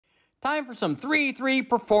Time for some 383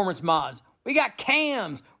 performance mods. We got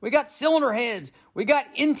cams, we got cylinder heads, we got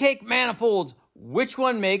intake manifolds. Which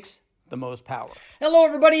one makes the most power? Hello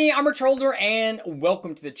everybody, I'm Rich Holder and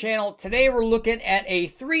welcome to the channel. Today we're looking at a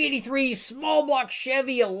 383 small block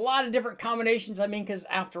Chevy, a lot of different combinations. I mean, because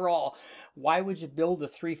after all, why would you build a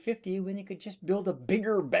 350 when you could just build a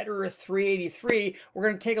bigger, better 383? We're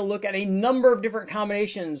going to take a look at a number of different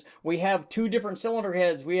combinations. We have two different cylinder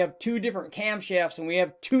heads, we have two different camshafts, and we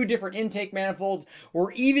have two different intake manifolds.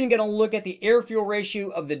 We're even going to look at the air-fuel ratio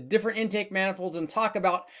of the different intake manifolds and talk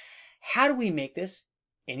about how do we make this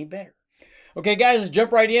any better. Okay guys, let's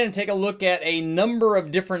jump right in and take a look at a number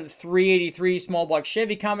of different 383 small block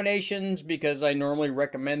Chevy combinations, because I normally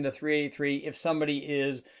recommend the 383 if somebody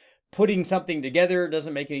is putting something together. It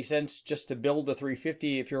doesn't make any sense just to build a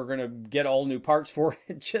 350 if you're going to get all new parts for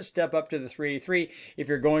it. Just step up to the 383. If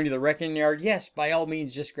you're going to the wrecking yard, yes, by all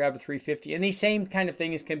means, just grab a 350. And these same kind of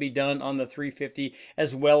things can be done on the 350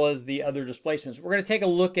 as well as the other displacements. We're going to take a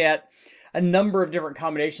look at a number of different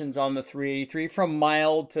combinations on the 383, from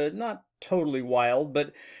mild to not totally wild,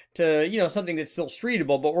 but to, you know, something that's still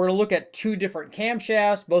streetable. But we're going to look at two different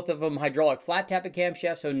camshafts, both of them hydraulic flat tapping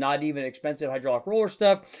camshafts, so not even expensive hydraulic roller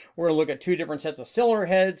stuff. We're going to look at two different sets of cylinder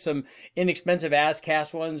heads, some inexpensive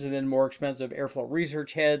as-cast ones, and then more expensive airflow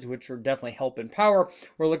research heads, which are definitely helping power.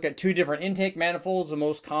 We're looking at two different intake manifolds, the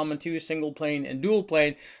most common two, single plane and dual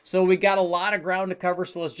plane. So we got a lot of ground to cover,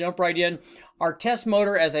 so let's jump right in. Our test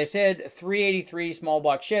motor, as I said, 383 small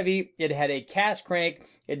block Chevy. It had a cast crank.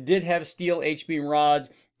 It did have steel H-beam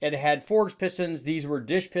rods. It had forged pistons. These were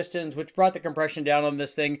dish pistons, which brought the compression down on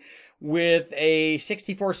this thing. With a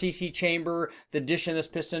 64cc chamber, the dish and this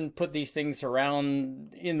piston put these things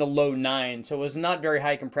around in the low 9, so it was not very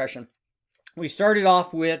high compression. We started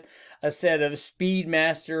off with a set of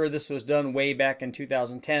Speedmaster. This was done way back in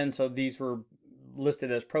 2010, so these were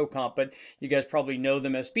listed as Pro Comp, but you guys probably know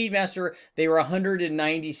them as Speedmaster. They were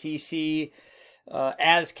 190cc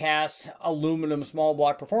as cast aluminum small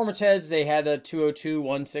block performance heads. They had a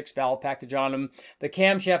 202/16 valve package on them. The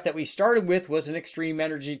camshaft that we started with was an Extreme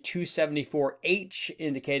Energy 274H,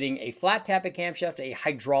 indicating a flat tapping camshaft, a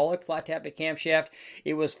hydraulic flat tapping camshaft.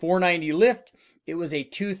 It was 490 lift. It was a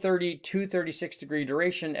 230, 236 degree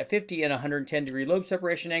duration at 50 and 110 degree lobe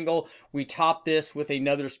separation angle. We topped this with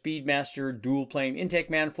another Speedmaster dual plane intake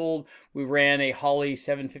manifold. We ran a Holley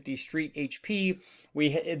 750 Street HP.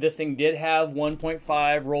 This thing did have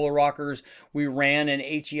 1.5 roller rockers. We ran an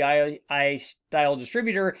HEI style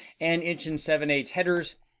distributor and 1 7/8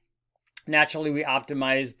 headers. Naturally, we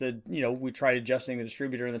optimized we tried adjusting the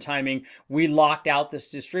distributor and the timing. We locked out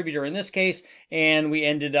this distributor in this case, and we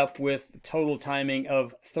ended up with total timing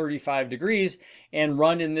of 35 degrees. And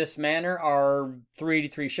run in this manner, our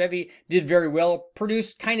 383 Chevy did very well,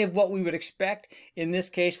 produced kind of what we would expect in this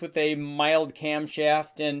case with a mild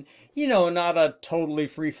camshaft and, you know, not a totally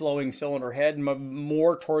free-flowing cylinder head,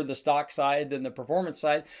 more toward the stock side than the performance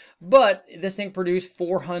side. But this thing produced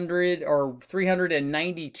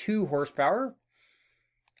 392 horsepower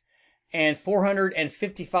and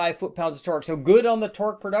 455 foot-pounds of torque. So good on the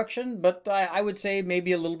torque production, but I would say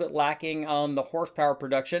maybe a little bit lacking on the horsepower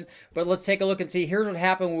production. But let's take a look and see. Here's what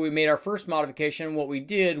happened when we made our first modification. What we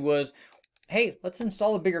did was, hey, let's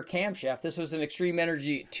install a bigger camshaft. This was an Extreme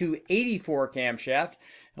Energy 284 camshaft.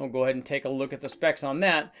 And we'll go ahead and take a look at the specs on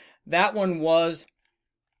that. That one was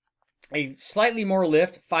a slightly more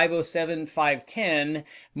lift, 507, 510,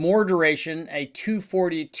 more duration, a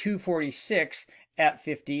 240, 246 at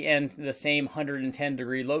 50, and the same 110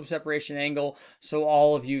 degree lobe separation angle. So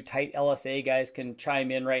all of you tight LSA guys can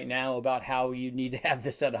chime in right now about how you need to have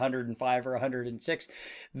this at 105 or 106.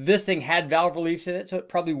 This thing had valve reliefs in it, so it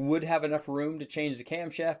probably would have enough room to change the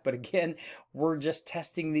camshaft. But again, we're just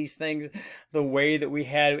testing these things the way that we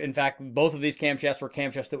had. In fact, both of these camshafts were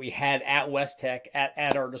camshafts that we had at West Tech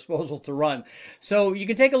at our disposal to run. So you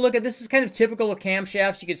can take a look at this. Is kind of typical of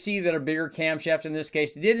camshafts. You can see that a bigger camshaft in this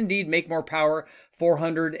case did indeed make more power,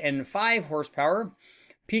 405 horsepower.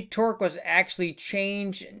 Peak torque was actually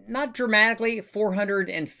changed, not dramatically,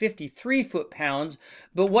 453 foot-pounds.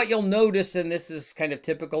 But what you'll notice, and this is kind of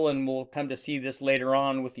typical, and we'll come to see this later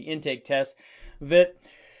on with the intake test, that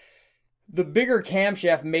the bigger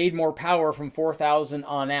camshaft made more power from 4,000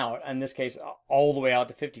 on out, in this case all the way out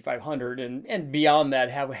to 5,500, and beyond that,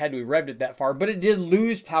 had we revved it that far, but it did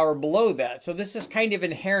lose power below that. So this is kind of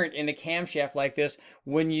inherent in a camshaft like this.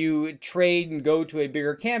 When you trade and go to a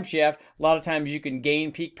bigger camshaft, a lot of times you can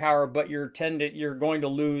gain peak power, but you're going to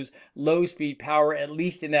lose low speed power, at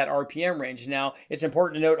least in that RPM range. Now, it's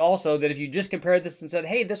important to note also that if you just compare this and said,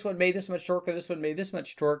 hey, this one made this much torque, or this one made this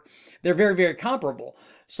much torque, they're very, very comparable.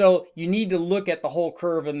 So you need to look at the whole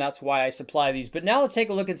curve, and that's why I supply these. But now let's take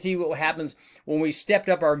a look and see what happens when we stepped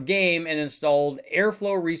up our game and installed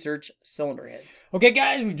Airflow Research cylinder heads. Okay,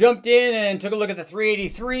 guys, we jumped in and took a look at the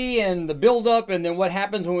 383 and the buildup, and then what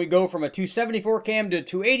happens when we go from a 274 cam to a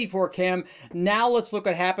 284 cam. Now let's look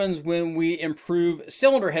what happens when we improve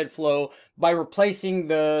cylinder head flow by replacing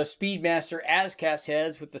the Speedmaster as-cast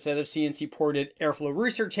heads with the set of CNC-ported Airflow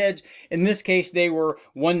Research heads. In this case, they were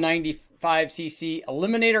 195cc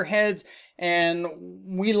eliminator heads, and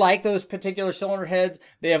we like those particular cylinder heads.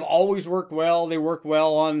 They have always worked well. They work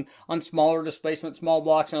well on smaller displacement, small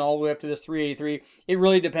blocks, and all the way up to this 383. It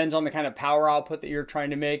really depends on the kind of power output that you're trying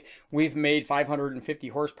to make. We've made 550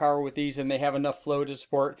 horsepower with these, and they have enough flow to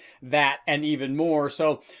support that and even more.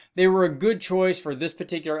 So they were a good choice for this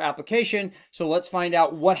particular application. So let's find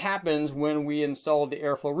out what happens when we install the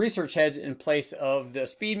Airflow Research heads in place of the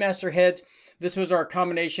Speedmaster heads. This was our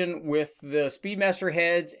combination with the Speedmaster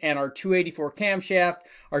heads and our 284 camshaft,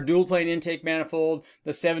 our dual plane intake manifold,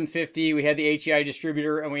 the 750. We had the HEI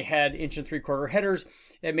distributor, and we had 1 3/4 headers.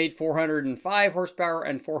 It made 405 horsepower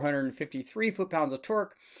and 453 foot-pounds of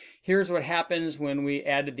torque. Here's what happens when we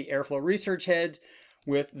added the Airflow Research heads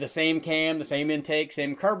with the same cam, the same intake,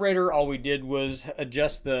 same carburetor. All we did was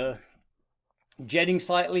adjust the jetting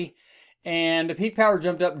slightly, and the peak power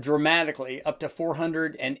jumped up dramatically, up to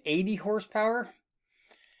 480 horsepower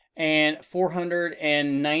and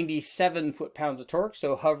 497 foot-pounds of torque,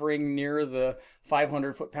 so hovering near the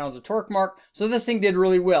 500 foot-pounds of torque mark. So this thing did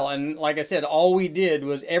really well, and like I said, all we did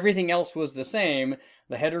was everything else was the same.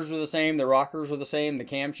 The headers were the same, the rockers were the same, the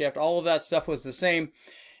camshaft, all of that stuff was the same.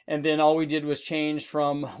 And then all we did was change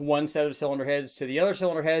from one set of cylinder heads to the other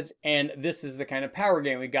cylinder heads, and this is the kind of power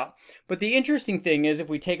gain we got. But the interesting thing is, if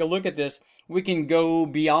we take a look at this, we can go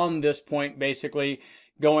beyond this point, basically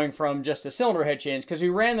going from just a cylinder head change, because we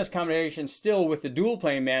ran this combination still with the dual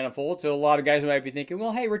plane manifold. So a lot of guys might be thinking,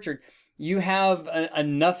 well, hey, Richard, you have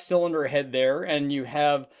enough cylinder head there, and you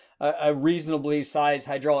have a reasonably sized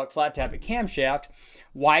hydraulic flat tappet camshaft.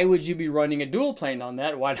 Why would you be running a dual plane on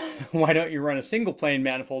that? Why don't you run a single plane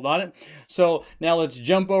manifold on it? So now let's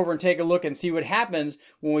jump over and take a look and see what happens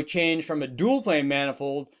when we change from a dual plane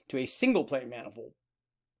manifold to a single plane manifold.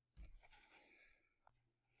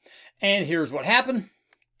 And here's what happened.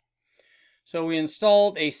 So we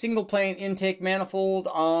installed a single plane intake manifold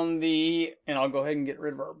on the, and I'll go ahead and get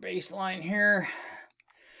rid of our baseline here.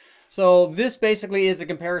 So this basically is a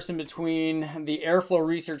comparison between the Airflow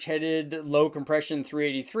Research headed low compression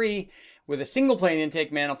 383 with a single plane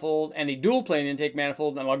intake manifold and a dual plane intake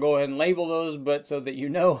manifold. And I'll go ahead and label those, but so that you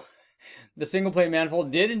know, the single plane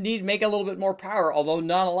manifold did indeed make a little bit more power, although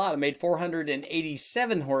not a lot. It made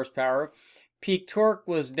 487 horsepower. Peak torque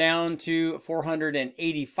was down to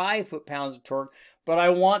 485 foot-pounds of torque, but I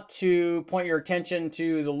want to point your attention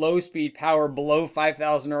to the low speed power below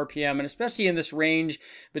 5,000 RPM, and especially in this range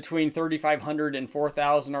between 3,500 and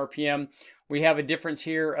 4,000 RPM, we have a difference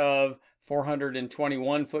here of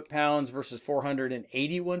 421 foot-pounds versus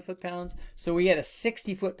 481 foot-pounds. So we had a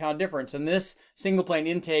 60 foot-pound difference. And this single plane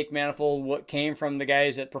intake manifold, what came from the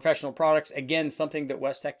guys at Professional Products, again, something that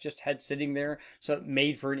Westech just had sitting there. So it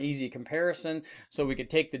made for an easy comparison. So we could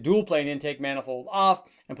take the dual plane intake manifold off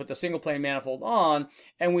and put the single plane manifold on.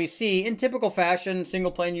 And we see, in typical fashion,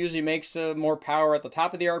 single plane usually makes more power at the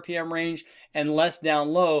top of the RPM range and less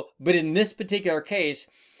down low. But in this particular case,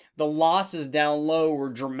 the losses down low were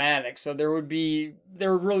dramatic, so there would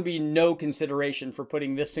really be no consideration for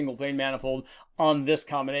putting this single plane manifold on this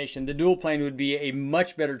combination. The dual plane would be a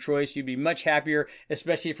much better choice. You'd be much happier,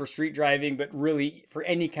 especially for street driving, but really for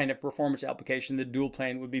any kind of performance application, the dual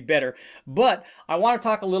plane would be better. But I want to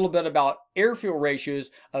talk a little bit about air fuel ratios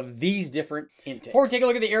of these different intakes. Before we take a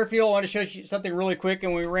look at the air fuel, I want to show you something really quick.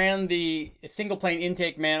 And we ran the single plane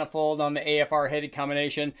intake manifold on the AFR headed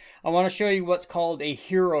combination. I want to show you what's called a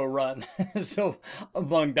hero run. So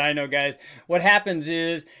among dyno guys, what happens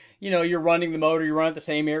is, you know, you're running the motor, you run at the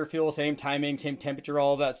same air fuel, same timing, same temperature,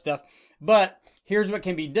 all of that stuff. But here's what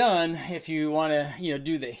can be done if you want to, you know,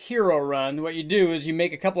 do the hero run. What you do is you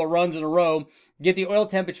make a couple of runs in a row, get the oil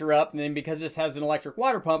temperature up, and then because this has an electric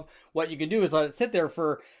water pump, what you can do is let it sit there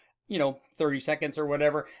for, you know, 30 seconds or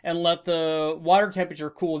whatever, and let the water temperature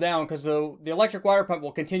cool down, because the electric water pump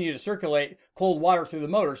will continue to circulate cold water through the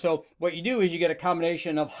motor. So what you do is you get a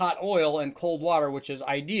combination of hot oil and cold water, which is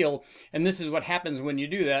ideal, and this is what happens when you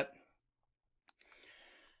do that.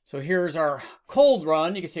 So here's our cold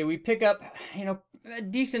run. You can see we pick up, you know, a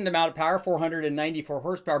decent amount of power, 494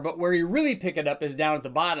 horsepower, but where you really pick it up is down at the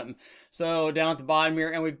bottom. So down at the bottom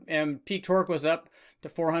here, and peak torque was up to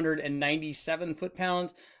 497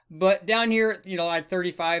 foot-pounds. But down here, you know, I had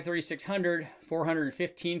 3,600,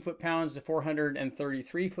 415 foot-pounds to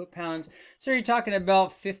 433 foot-pounds. So you're talking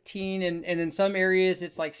about 15, and in some areas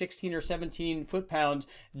it's like 16 or 17 foot-pounds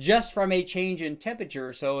just from a change in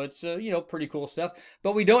temperature. So it's, you know, pretty cool stuff.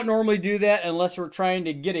 But we don't normally do that unless we're trying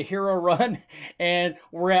to get a hero run and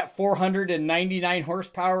we're at 499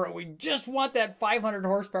 horsepower and we just want that 500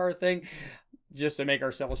 horsepower thing just to make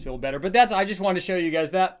ourselves feel better. But I just wanted to show you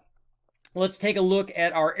guys that. Let's take a look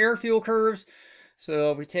at our air fuel curves.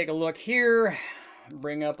 So if we take a look here,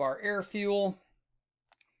 bring up our air fuel,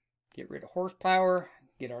 get rid of horsepower,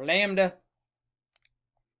 get our lambda.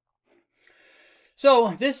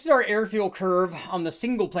 So this is our air fuel curve on the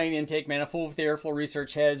single plane intake manifold with the airflow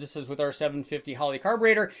research heads. This is with our 750 Holley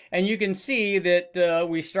carburetor. And you can see that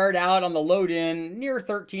we start out on the load in near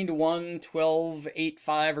 13 to 1,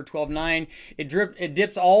 12.85 or 12.9. It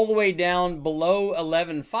dips all the way down below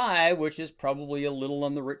 11.5, which is probably a little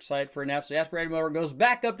on the rich side for an absolute aspirated motor. It goes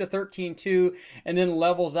back up to 13.2 and then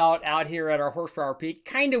levels out here at our horsepower peak,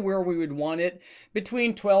 kind of where we would want it,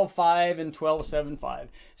 between 12.5 and 12.75.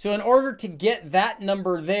 So in order to get that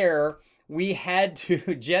number there, we had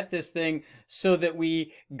to jet this thing so that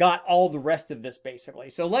we got all the rest of this basically.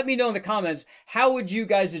 So let me know in the comments, how would you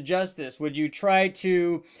guys adjust this? Would you try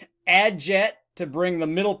to add jet to bring the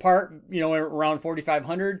middle part, you know, around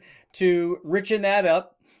 4,500 to richen that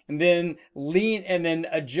up, and then lean and then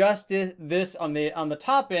adjust this on the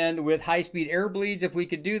top end with high-speed air bleeds if we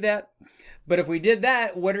could do that? But if we did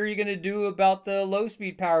that, what are you going to do about the low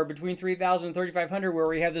speed power between 3,000 and 3,500 where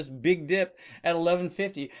we have this big dip at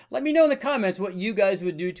 1150? Let me know in the comments what you guys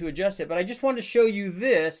would do to adjust it. But I just wanted to show you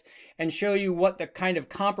this and show you what the kind of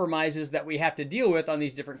compromises that we have to deal with on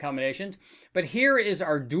these different combinations. But here is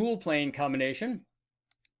our dual plane combination.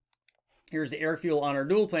 Here's the air fuel on our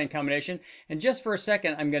dual plane combination. And just for a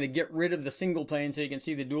second, I'm going to get rid of the single plane so you can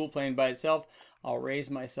see the dual plane by itself. I'll raise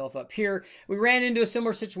myself up here. We ran into a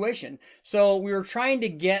similar situation. So we were trying to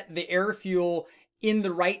get the air fuel in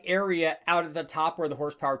the right area out at the top where the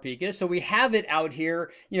horsepower peak is. So we have it out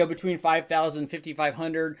here, you know, between 5,000 and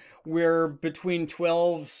 5,500. We're between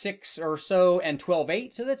 12.6 or so and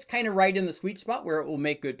 12.8. So that's kind of right in the sweet spot where it will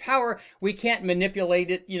make good power. We can't manipulate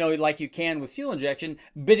it, you know, like you can with fuel injection.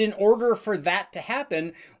 But in order for that to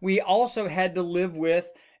happen, we also had to live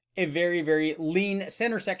with a very, very lean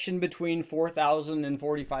center section between 4,000 and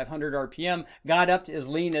 4,500 RPM, got up to as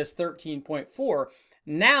lean as 13.4.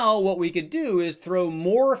 Now what we could do is throw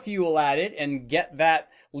more fuel at it and get that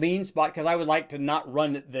lean spot, because I would like to not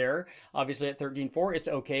run it there. Obviously at 13.4, it's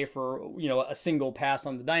okay for, you know, a single pass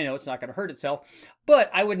on the dyno. It's not going to hurt itself,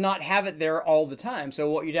 but I would not have it there all the time. So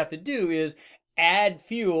what you'd have to do is add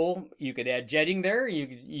fuel. You could add jetting there.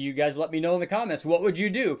 You guys let me know in the comments. What would you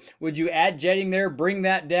do? Would you add jetting there, bring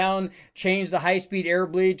that down, change the high-speed air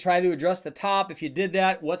bleed, try to adjust the top? If you did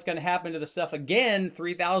that, what's going to happen to the stuff again,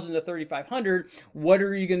 3,000 to 3,500? What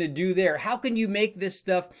are you going to do there? How can you make this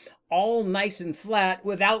stuff all nice and flat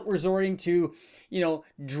without resorting to, you know,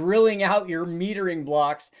 drilling out your metering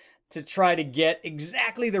blocks to try to get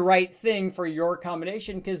exactly the right thing for your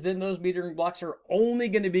combination? Because then those metering blocks are only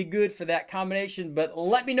going to be good for that combination. But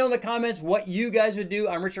let me know in the comments what you guys would do.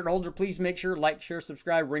 I'm Richard Holder. Please make sure to like, share,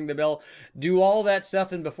 subscribe, ring the bell, do all that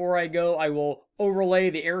stuff. And before I go, I will overlay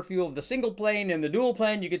the air fuel of the single plane and the dual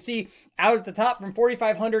plane. You can see out at the top from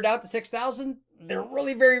 4,500 out to 6,000. They're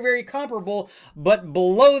really very, very comparable. But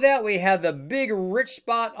below that, we have the big rich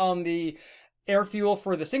spot on the air fuel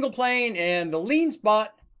for the single plane and the lean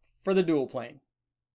spot for the dual plane.